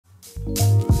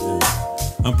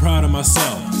I'm proud of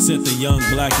myself, said the young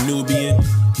black Nubian.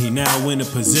 He now in a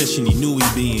position he knew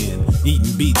he'd be in.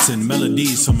 Eating beats and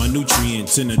melodies for my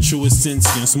nutrients. In the truest sense,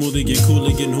 young smoothigan,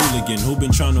 cooligan, hooligan. Who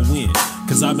been trying to win?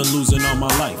 Cause I've been losing all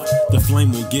my life. The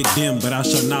flame will get dim, but I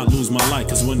shall not lose my light.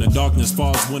 Cause when the darkness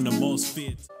falls, when the most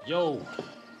feared. Yo,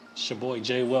 it's your boy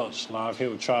Jay Welch, live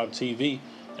here with Tribe TV.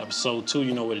 Episode 2,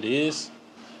 you know what it is.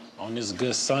 On this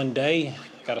good Sunday,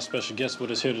 got a special guest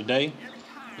with us here today.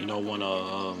 You know, I'm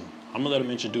gonna let him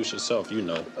introduce yourself, you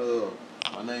know.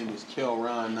 My name is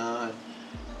Kelron9.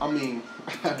 I mean,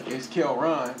 it's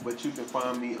Kelron, but you can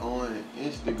find me on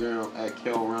Instagram at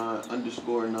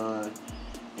Kelron_9.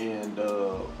 And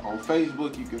on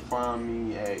Facebook, you can find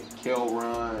me at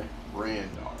Kelron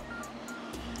Randolph.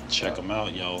 Check him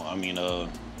out, yo. I mean,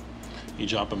 he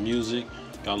dropping music,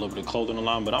 got a little bit of clothing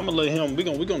line, but I'm gonna let him,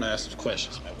 we're gonna ask some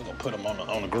questions, man. We're gonna put him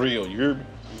on the grill, you hear me?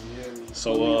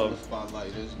 So,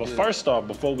 but first off,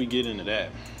 before we get into that,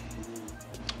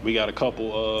 we got a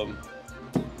couple,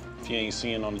 if you ain't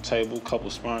seeing on the table, couple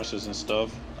sponsors and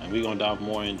stuff, and we're gonna dive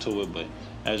more into it. But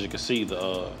as you can see,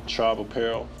 the Tribe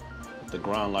Apparel, the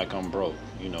Grind Like I'm Broke.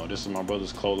 You know, this is my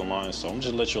brother's clothing line, so I'm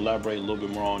just let you elaborate a little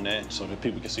bit more on that so that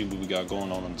people can see what we got going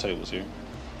on the tables here.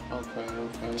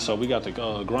 Okay. So we got the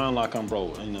Grind Like I'm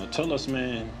Broke. And tell us,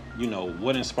 man, you know,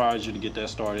 what inspired you to get that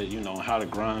started, you know, how the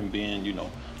grind been, you know,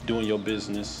 doing your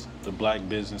business, the black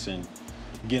business, and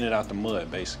getting it out the mud,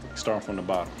 basically, starting from the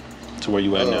bottom to where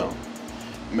you at now.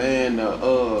 Man,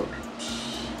 the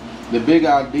big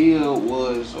idea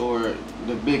was, or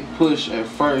the big push at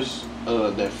first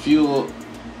that fueled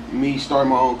me starting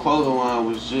my own clothing line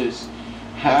was just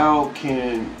how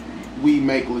can we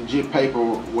make legit paper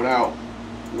without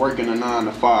working a 9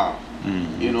 to 5?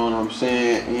 Mm-hmm. You know what I'm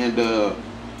saying? And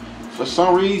for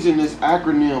some reason, this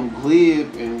acronym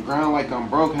GLIB and Grind Like I'm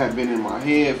Broke had been in my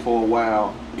head for a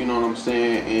while. You know what I'm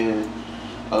saying?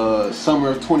 And summer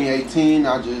of 2018,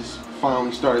 I just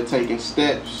finally started taking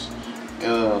steps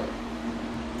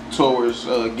towards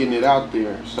getting it out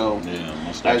there. So,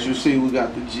 as you see, we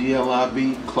got the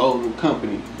GLIB Clothing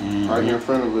Company right here in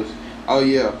front of us. Oh,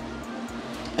 yeah.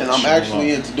 And I'm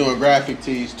actually into doing graphic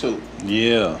tees, too.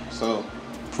 Yeah. So,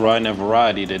 providing a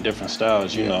variety, the different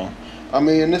styles, you know. I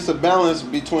mean, it's a balance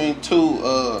between two,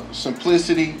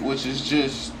 simplicity, which is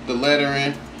just the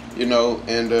lettering, you know,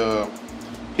 and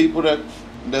people that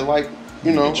like,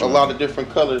 you know, a lot of different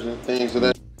colors and things. So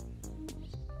that.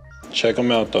 Check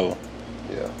them out, though.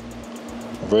 Yeah.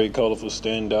 Very colorful,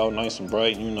 stand out, nice and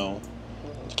bright, you know.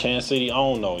 Kansas City, I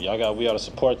don't know. We gotta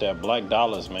support that Black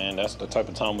Dollars, man. That's the type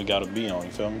of time we gotta be on,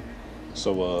 you feel me?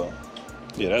 So,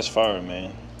 yeah, that's fire,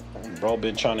 man. Bro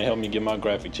been trying to help me get my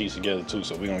graphic tees together too,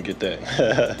 so we're gonna get that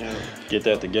get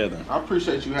that together. I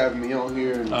appreciate you having me on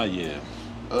here and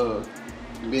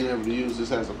being able to use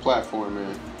this as a platform,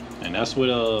 man. And that's what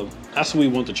we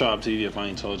want the Tribe TV, if I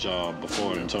ain't told y'all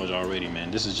before and told y'all already,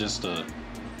 man. This is just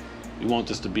we want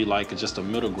this to be like just a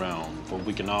middle ground where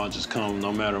we can all just come,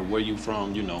 no matter where you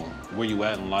from, you know, where you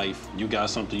at in life. You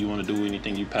got something you want to do,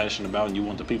 anything you passionate about, and you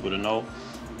want the people to know.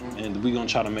 And we're gonna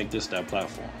try to make this that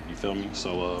platform. You feel me?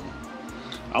 So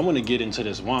I want to get into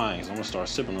this wine. I'm gonna start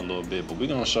sipping a little bit, but we're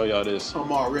gonna show y'all this.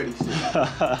 I'm already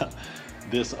sipping.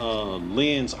 This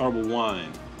Lens Herbal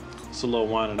Wine. It's a little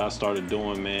wine that I started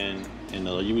doing, man, and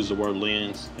use the word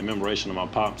lens in commemoration of my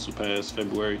pops who passed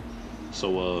February.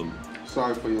 So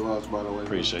sorry for your loss, by the way.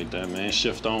 Appreciate that, man.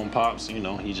 Shift on pops. You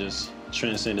know, he just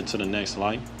transcended to the next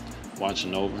life,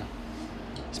 watching over.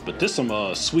 But this some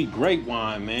sweet grape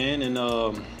wine, man, and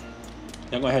y'all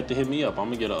gonna have to hit me up. I'm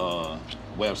gonna get a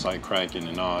website cracking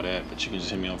and all that, but you can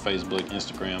just hit me on Facebook,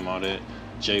 Instagram, all that.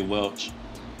 Jay Welch,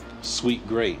 sweet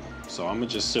grape. So I'm gonna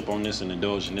just sip on this and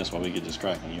indulge in this while we get this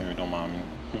cracking. You heard? Don't mind me.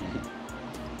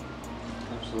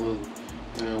 Absolutely.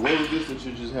 And what was this that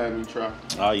you just had me try?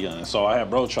 Oh yeah. So I had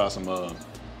bro try some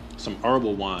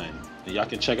herbal wine. And y'all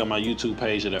can check out my YouTube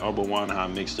page of the herbal wine, how I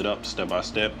mixed it up step by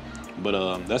step. But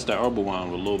that's that herbal wine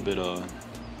with a little bit of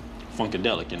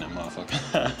funkadelic in that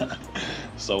motherfucker.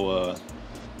 So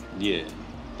yeah,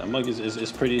 that mug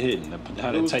is pretty hidden.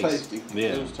 How it tastes. Tasty. Yeah,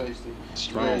 it was tasty.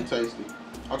 Strong. Very tasty.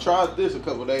 I tried this a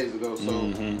couple days ago, so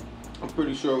I'm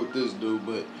pretty sure what this do.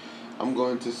 But I'm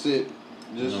going to sip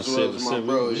just as well as my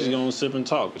bro. We're just gonna sip and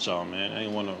talk with y'all, man. I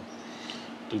ain't want to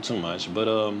do too much, but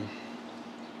yeah,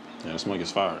 this mug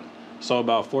is fired. So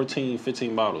about 14,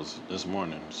 15 bottles this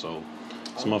morning. So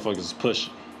this motherfuckers is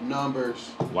pushing.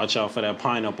 Numbers. Watch out for that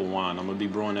pineapple wine. I'm gonna be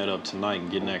brewing that up tonight and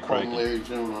getting that cracking. Larry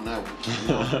June on that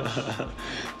one.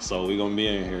 So we gonna be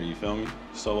in here, you feel me?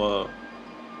 So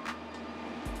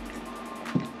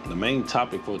the main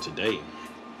topic for today,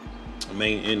 the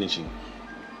main energy,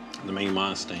 the main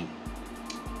mind state,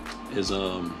 is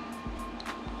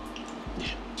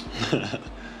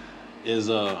is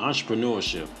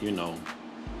entrepreneurship. You know,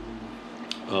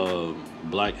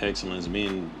 black excellence,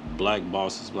 being black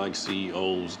bosses, black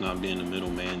CEOs, not being the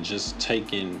middleman, just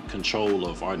taking control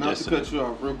of our destiny. Not to cut you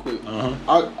off real quick,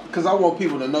 because I want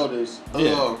people to know this.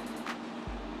 Yeah.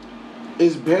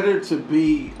 It's better to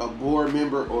be a board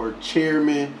member or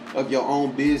chairman of your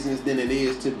own business than it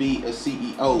is to be a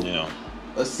CEO. Yeah.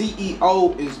 A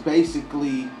CEO is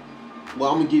basically,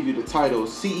 well, I'm going to give you the title.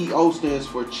 CEO stands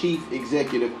for Chief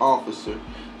Executive Officer.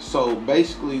 So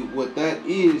basically what that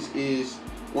is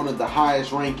one of the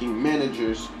highest ranking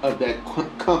managers of that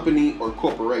company or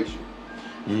corporation.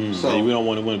 So we don't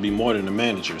want to be more than a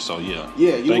manager. So yeah.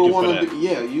 Yeah, you want to.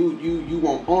 Yeah, you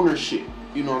want ownership.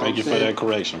 You know what I'm saying? Thank you for that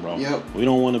correction, bro. Yep. We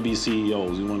don't want to be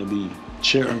CEOs. We want to be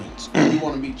chairmen. We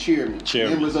want to be chairmen,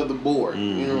 members of the board.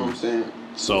 You know what I'm saying?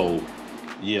 So,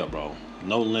 yeah, bro.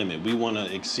 No limit. We want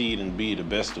to exceed and be the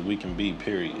best that we can be,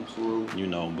 period. Absolutely. You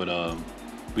know, but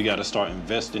we got to start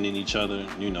investing in each other,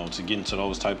 you know, to get into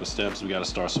those type of steps. We got to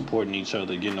start supporting each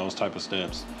other, getting those type of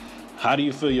steps. How do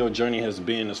you feel your journey has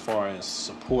been as far as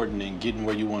supporting and getting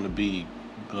where you want to be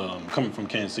coming from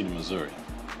Kansas City, Missouri?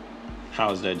 How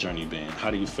has that journey been?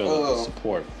 How do you feel about the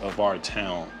support of our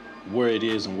town, where it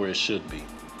is and where it should be?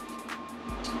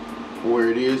 Where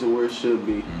it is and where it should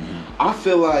be. I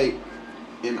feel like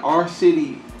in our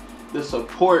city, the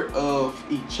support of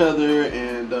each other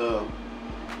and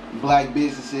black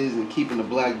businesses and keeping the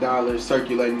black dollar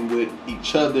circulating with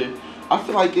each other, I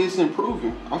feel like it's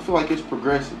improving. I feel like it's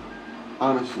progressing,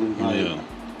 honestly. Like,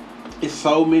 it's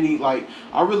so many, like,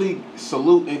 I really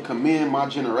salute and commend my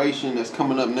generation that's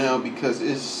coming up now, because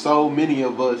it's so many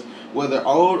of us, whether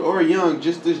old or young,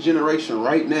 just this generation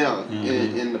right now,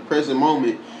 in the present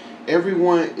moment,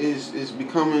 everyone is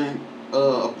becoming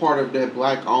a part of that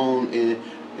black owned and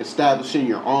establishing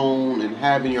your own and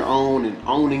having your own and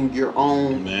owning your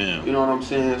own. Man. You know what I'm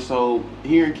saying? So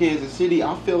here in Kansas City,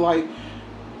 I feel like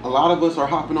a lot of us are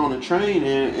hopping on a train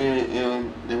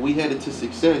and we headed to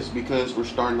success because we're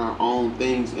starting our own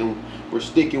things and we're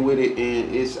sticking with it,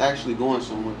 and it's actually going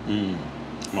somewhere.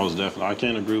 Most definitely. I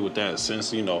can't agree with that.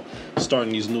 Since, you know,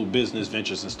 starting these new business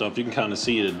ventures and stuff, you can kind of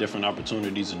see the different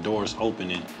opportunities and doors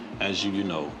opening as you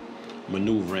know,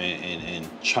 maneuver and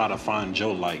try to find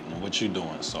your light and what you're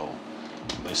doing. So,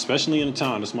 especially in a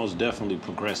town that's most definitely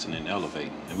progressing and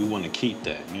elevating, and we want to keep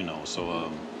that, you know.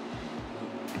 So,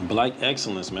 black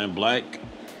excellence, man.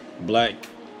 Black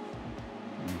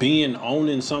being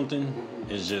owning something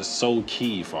is just so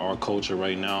key for our culture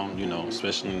right now, you know,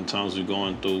 especially in the times we're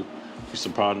going through. We're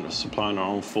supplying our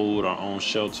own food, our own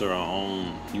shelter, our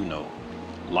own, you know,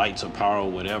 lights or power,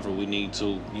 whatever we need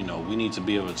to. You know, we need to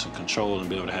be able to control and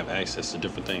be able to have access to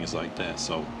different things like that.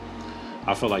 So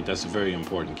I feel like that's a very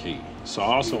important key. So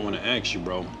I also want to ask you,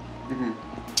 bro,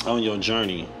 on your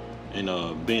journey in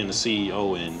being the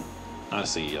CEO and not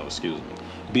CEO, excuse me,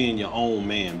 being your own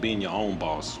man, being your own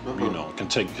boss, you know, can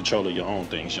take control of your own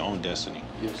things, your own destiny.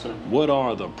 Yes, sir. What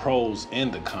are the pros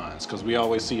and the cons? Because we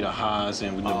always see the highs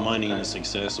and the money and the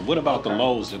success. So what about the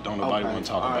lows that don't nobody want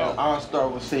to talk about? I'll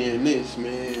start with saying this,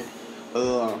 man.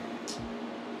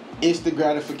 Instant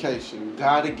gratification.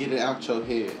 Gotta get it out your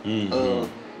head.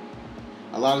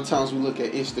 A lot of times we look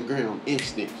at Instagram,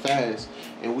 instant, fast,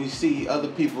 and we see other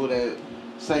people that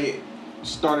say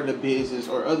started a business,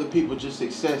 or other people just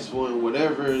successful in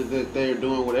whatever that they're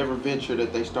doing, whatever venture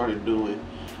that they started doing,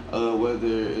 whether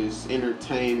it's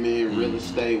entertainment, real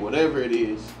estate, whatever it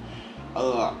is.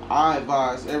 I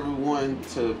advise everyone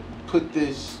to put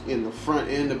this in the front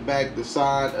and the back, the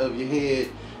side of your head,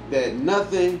 that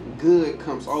nothing good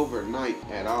comes overnight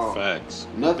at all. Facts.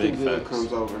 Nothing Big good facts.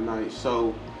 comes overnight.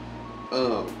 So,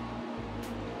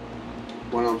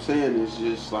 what I'm saying is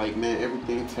just like, man,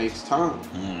 everything takes time.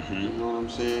 You know what I'm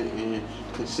saying? And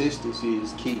consistency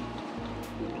is key.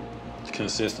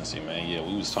 Consistency, man. Yeah,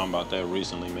 we was talking about that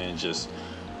recently, man. Just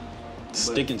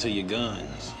sticking to your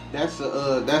guns. That's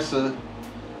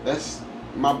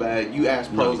my bad. You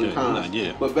asked pros and cons.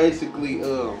 Yeah. But basically,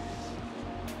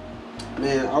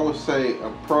 man, I would say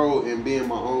a pro in being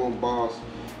my own boss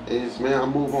is, man, I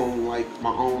move on like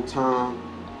my own time.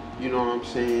 You know what I'm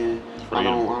saying? I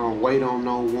don't wait on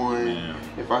no one. Yeah.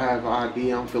 If I have an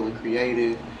idea, I'm feeling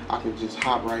creative, I can just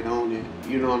hop right on it.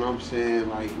 You know what I'm saying?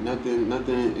 Like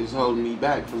nothing is holding me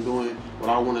back from doing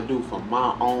what I want to do for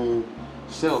my own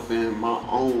self and my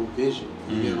own vision.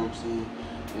 You know what I'm saying?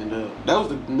 And that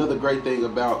was another great thing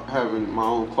about having my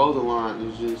own clothing line,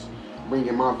 is just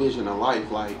bringing my vision to life.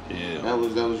 Like that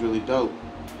was really dope.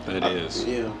 That is.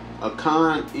 Yeah. A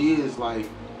con is like,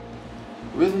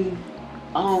 really,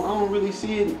 don't really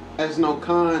see it as no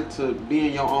con to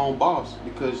being your own boss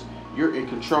because you're in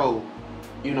control,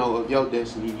 you know, of your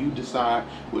destiny. You decide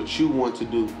what you want to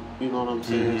do. You know what I'm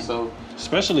saying? So,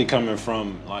 especially coming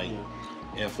from like,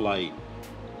 if like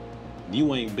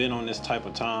you ain't been on this type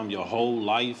of time your whole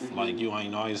life, like you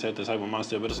ain't always had this type of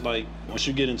mindset. But it's like once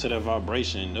you get into that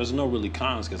vibration, there's no really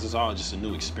cons because it's all just a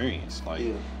new experience. Like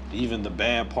even the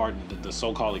bad part, the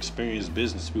so-called experienced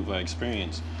business people have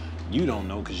experienced, you don't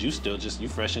know because you still just you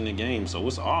fresh in the game. So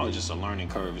it's all just a learning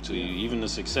curve to you, even the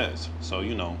success. So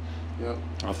you know. Yep.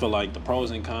 I feel like the pros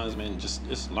and cons, man, just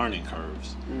it's learning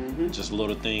curves. Just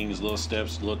little things, little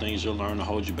steps, little things you'll learn to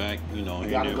hold you back. You know, you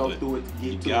gotta go through it to get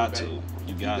you to got it. To.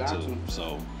 You got to.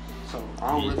 So I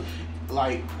don't really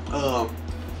like.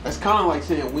 That's kind of like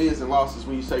saying wins and losses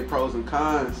when you say pros and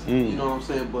cons. You know what I'm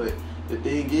saying? But the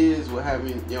thing is, with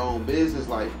having your own business,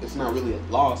 like it's not really a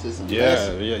loss. It's a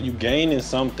lesson. Yeah, you gaining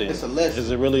something. It's a lesson.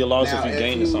 Is it really a loss now, if you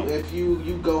gaining something? If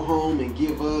you go home and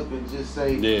give up and just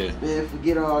say, man,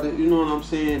 forget all that, you know what I'm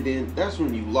saying? Then that's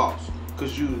when you lost,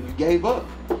 cause you gave up.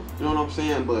 You know what I'm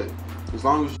saying? But as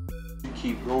long as you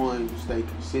keep going, you stay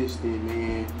consistent,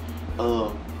 man,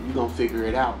 you gonna figure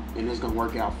it out, and it's gonna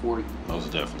work out for you.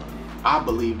 Most definitely. I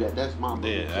believe that. That's my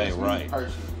belief. Yeah, that's right.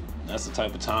 Personally. That's the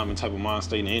type of time and type of mind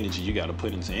state and energy you got to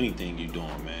put into anything you're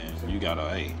doing, man. You got to,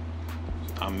 hey,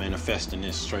 I'm manifesting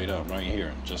this straight up right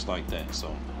here, just like that.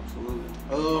 So,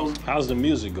 absolutely. How's the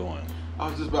music going? I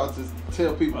was just about to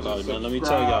tell people. Let me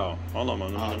tell y'all. Hold on,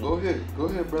 man. Go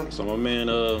ahead, brother. So my man,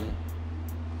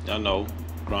 I know,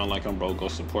 Grind Like I'm Broke. Go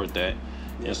support that.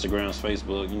 Yeah. Instagrams,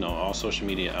 Facebook, you know, all social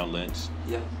media outlets.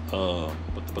 Yeah.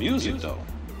 But the music though.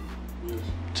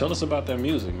 Tell us about that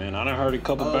music, man. I done heard a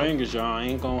couple bangers, y'all. I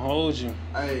ain't gonna hold you.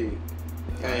 Hey,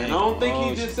 I don't think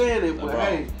he just saying it, but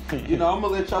hey, you know, I'm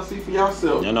gonna let y'all see for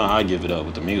yourself. You know how I give it up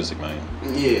with the music, man.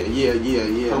 Yeah.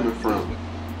 Coming from.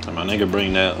 And my nigga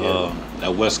bring that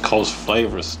that West Coast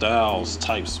flavor, styles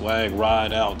type, swag,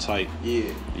 ride out type.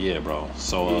 Yeah, bro.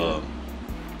 So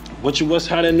what's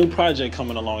how that new project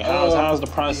coming along? How's the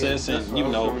process, and you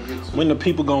know when the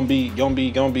people gonna be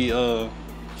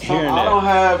I don't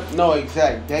have no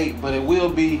exact date, but it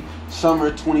will be summer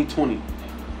 2020.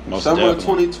 Summer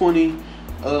 2020.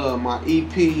 My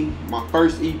EP, my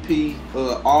first EP,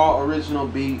 all original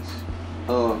beats,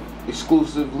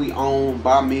 exclusively owned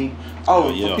by me.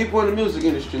 For people in the music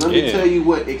industry, let me tell you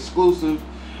what exclusive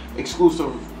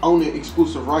owning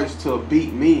exclusive rights to a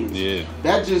beat means. Yeah.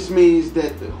 That just means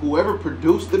that whoever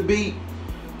produced the beat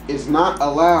is not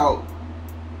allowed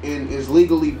and is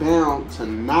legally bound to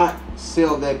not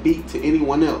sell that beat to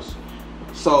anyone else.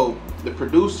 So the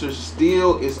producer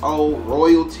still is owed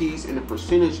royalties and a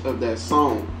percentage of that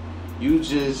song. You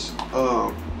just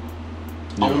own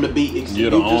the beat. You're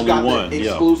the only got one. The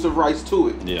exclusive rights to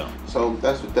it. Yeah. So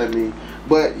that's what that means.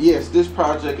 But yes, this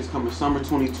project is coming summer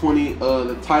 2020.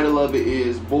 The title of it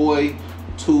is Boy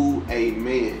to a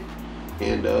Man,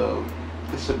 and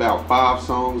it's about 5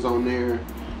 songs on there.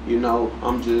 You know,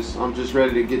 I'm just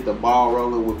ready to get the ball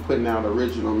rolling with putting out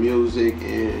original music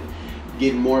and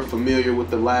getting more familiar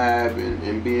with the lab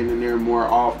and being in there more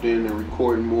often and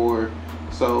recording more.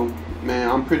 So, man,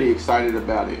 I'm pretty excited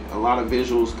about it. A lot of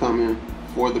visuals coming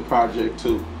for the project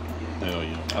too. Hell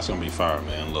yeah, that's gonna be fire,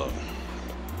 man. Look,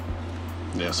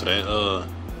 yeah. So that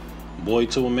Boy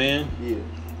to a Man. Yeah.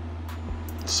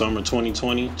 Summer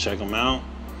 2020. Check them out.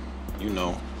 You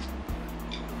know.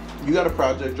 You got a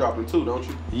project dropping too, don't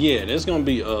you? Yeah, there's gonna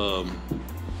be little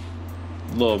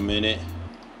minute.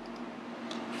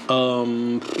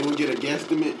 Can we get a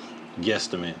guesstimate?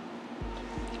 Guesstimate.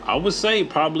 I would say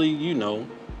probably, you know,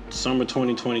 summer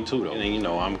 2022 though. And you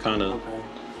know, I'm kind of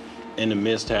in the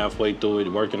midst, halfway through it,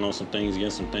 working on some things,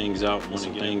 getting some things out,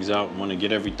 want to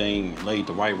get everything laid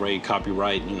the right way,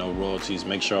 copyright, you know, royalties,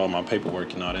 make sure all my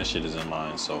paperwork and all that shit is in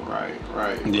line. So right.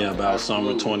 Yeah, about Absolutely.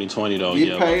 Summer 2020 though.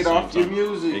 Get paid off your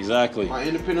music. Exactly. My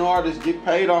independent artists, get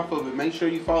paid off of it. Make sure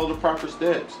you follow the proper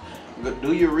steps.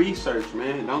 Do your research,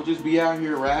 man. Don't just be out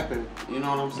here rapping. You know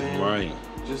what I'm saying? Right.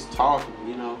 Just talking,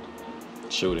 you know.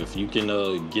 Shoot, if you can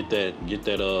get that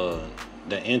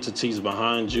the entities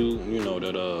behind you, you know,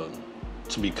 that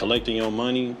to be collecting your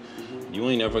money, you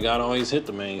ain't ever got to always hit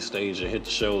the main stage or hit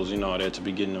the shows, you know, that to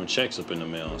be getting them checks up in the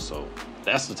mail. So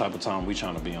that's the type of time we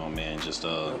trying to be on, man. Just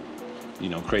you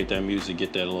know, create that music,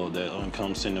 get that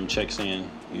income, send them checks in.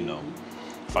 You know,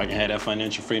 if I can have that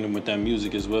financial freedom with that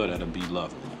music as well, that'll be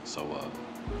lovely. So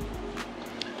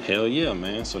hell yeah,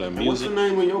 man. So that music. What's the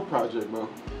name of your project, bro?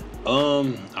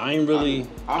 I ain't really.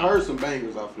 I heard some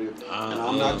bangers off there, and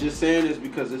I'm not just saying this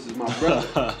because this is my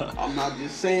brother. I'm not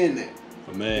just saying that.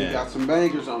 Man, you got some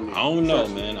bangers on there. I don't know,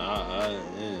 man.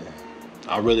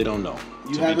 I really don't know.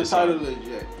 You haven't titled it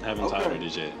yet? I haven't titled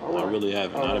it yet. Right. I really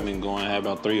haven't. I've been going, I have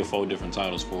about 3 or 4 different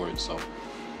titles for it. So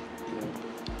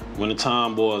when the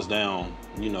time boils down,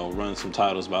 you know, run some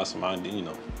titles by some, you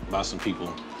know, by some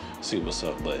people, see what's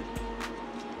up. But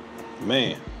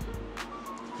man,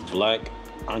 black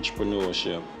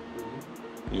entrepreneurship,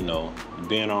 you know,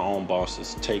 being our own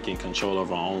bosses, taking control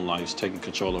of our own lives, taking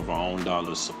control of our own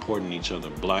dollars, supporting each other,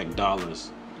 black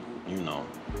dollars, you know,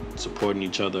 supporting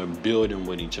each other, building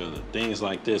with each other, things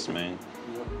like this, man.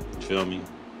 You feel me?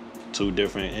 2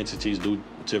 different entities, 2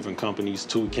 different companies,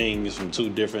 2 kings from 2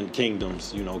 different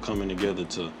kingdoms, you know, coming together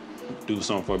to do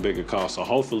something for a bigger cause. So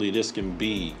hopefully this can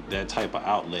be that type of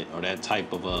outlet or that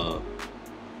type of a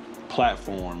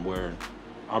platform where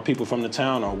our people from the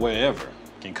town or wherever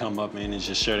can come up, man, and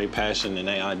just share their passion and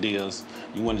their ideas.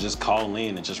 You want to just call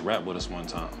in and just rap with us one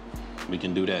time, we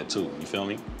can do that too. You feel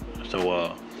me?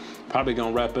 So probably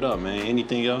gonna wrap it up, man.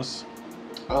 Anything else?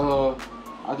 I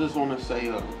just want to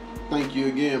say thank you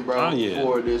again, bro,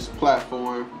 for this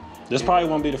platform. This probably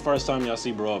won't be the first time y'all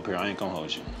see bro up here. I ain't gonna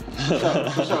hold you.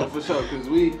 For sure. Because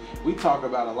we talk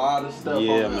about a lot of stuff on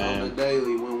the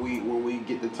daily when we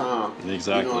get the time.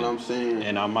 Exactly. You know what I'm saying?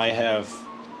 And I might have,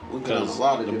 because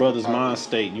the brother's mind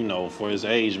state, you know, for his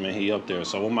age, man, he up there.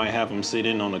 So I might have him sit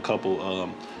in on a couple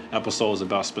episodes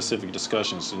about specific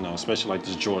discussions, you know, especially like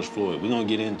this George Floyd. We're gonna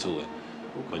get into it.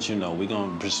 But you know, we're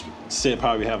gonna just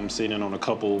probably have him sit in on a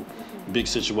couple big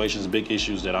situations, big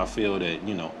issues that I feel that,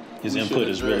 you know, his input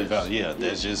is really valuable. Yeah,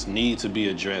 that just need to be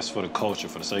addressed for the culture,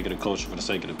 for the sake of the culture, for the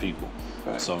sake of the people.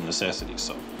 Right. So necessity.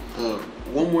 So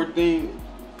one more thing,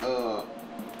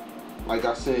 like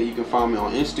I said, you can find me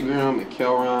on Instagram at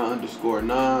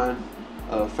Kelron_9,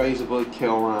 Facebook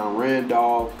Kelron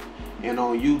Randolph, and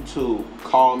on YouTube,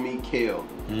 Call Me Kel.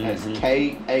 That's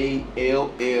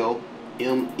KALLMEKELL.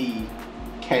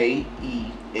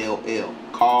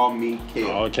 Call Me Kel.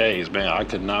 All K's, man. I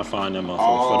could not find them for the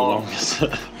longest.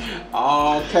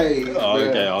 All K's.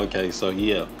 Okay. So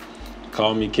yeah,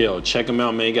 Call Me Kel. Check them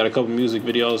out, man. You got a couple music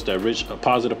videos. That Rich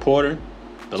Positive Porter,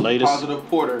 the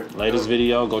latest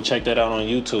video. Go check that out on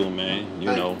YouTube, man.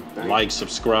 You know, like,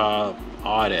 subscribe,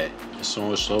 all that.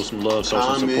 Show some love, show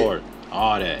some support.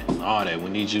 All that. We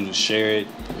need you to share it.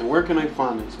 And where can they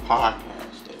find this podcast?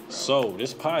 So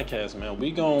this podcast, man,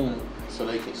 we gon' so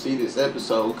they can see this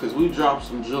episode, because we dropped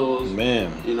some jewels.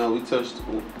 Man, you know,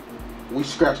 we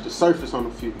scratched the surface on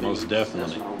a few things. Most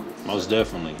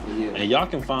definitely. Yeah. And y'all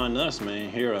can find us, man,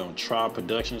 here on Tribe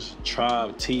Productions,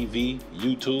 Tribe TV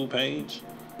YouTube page.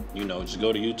 You know, just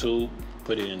go to YouTube,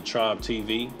 put it in Tribe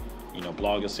TV. You know,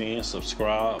 blog us in,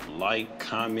 subscribe, like,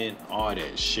 comment, all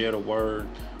that. Share the word.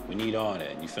 We need all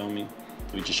that. You feel me?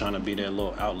 We just trying to be that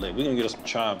little outlet. We're gonna get us some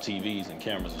Tribe TVs and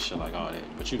cameras and shit like all that.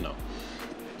 But you know,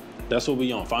 that's what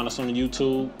we on. Find us on the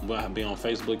YouTube. We'll be on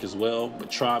Facebook as well. But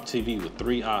Tribe TV with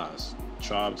 3 eyes.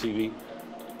 Tribe TV,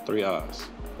 3 eyes.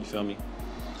 You feel me?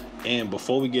 And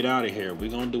before we get out of here,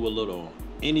 we're gonna do a little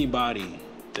anybody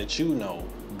that you know,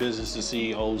 businesses,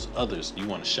 CEOs, others, you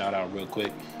want to shout out real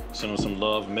quick. Send them some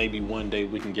love. Maybe one day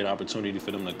we can get opportunity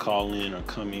for them to call in or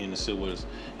come in and sit with us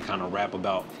and kind of rap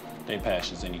about their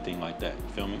passions, anything like that. You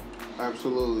feel me?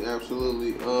 Absolutely.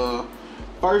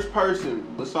 First person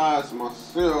besides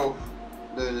myself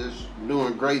that is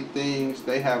doing great things.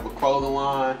 They have a clothing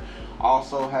line.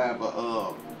 Also have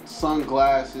a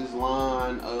sunglasses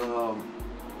line. I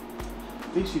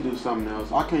think she do something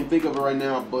else. I can't think of it right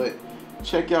now, but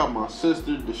check out my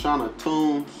sister, Deshauna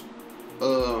Toombs.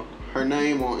 Her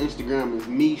name on Instagram is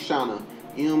Meeshauna,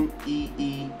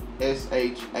 MEESHAUNA,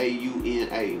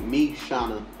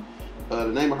 Meeshauna. The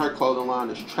name of her clothing line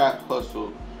is Trap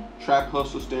Hustle. Trap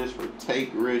Hustle stands for Take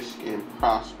Risk and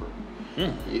Prosper.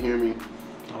 You hear me?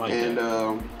 I like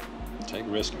that. Take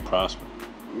risk and prosper.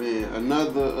 Man,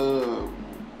 another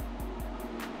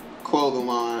clothing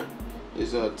line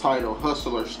is titled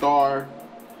Hustler Star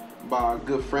by a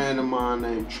good friend of mine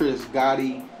named Tris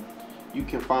Gotti. You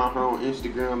can find her on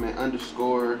Instagram at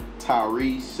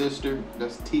 _Tyree Sister.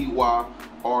 That's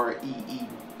TYREE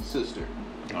Sister.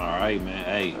 All right, man.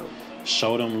 Hey,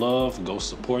 show them love. Go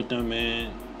support them,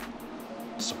 man.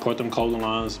 Support them clothing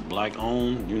lines. Black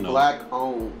owned, you know. Black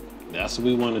owned. That's what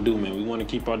we want to do, man. We want to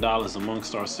keep our dollars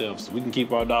amongst ourselves. We can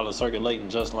keep our dollars circulating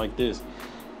just like this.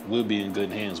 We'll be in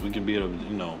good hands. We can be able to,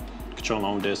 you know, control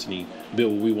our own destiny,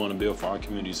 build what we want to build for our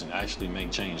communities, and actually make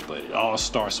change. But it all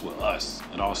starts with us.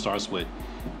 It all starts with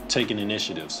taking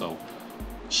initiative. So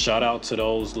shout out to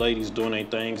those ladies doing their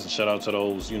things, and shout out to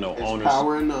those, you know, owners.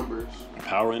 Power in numbers.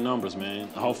 Power in numbers, man.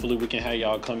 Hopefully we can have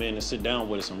y'all come in and sit down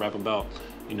with us and rap about,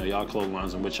 you know, y'all clothing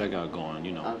lines and what y'all got going,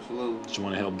 you know. Absolutely. Just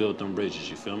want to help build them bridges,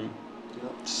 you feel me?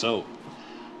 Yep. So,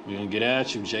 We're gonna get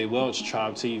at you, Jay Welch,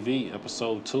 Tribe TV,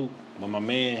 episode 2, with my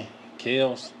man,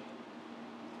 Kels.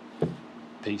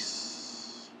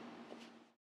 Peace.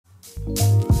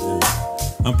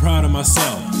 I'm proud of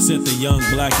myself, said the young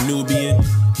black Nubian.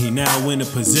 He now in a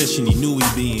position he knew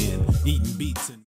he'd be in, eating beats and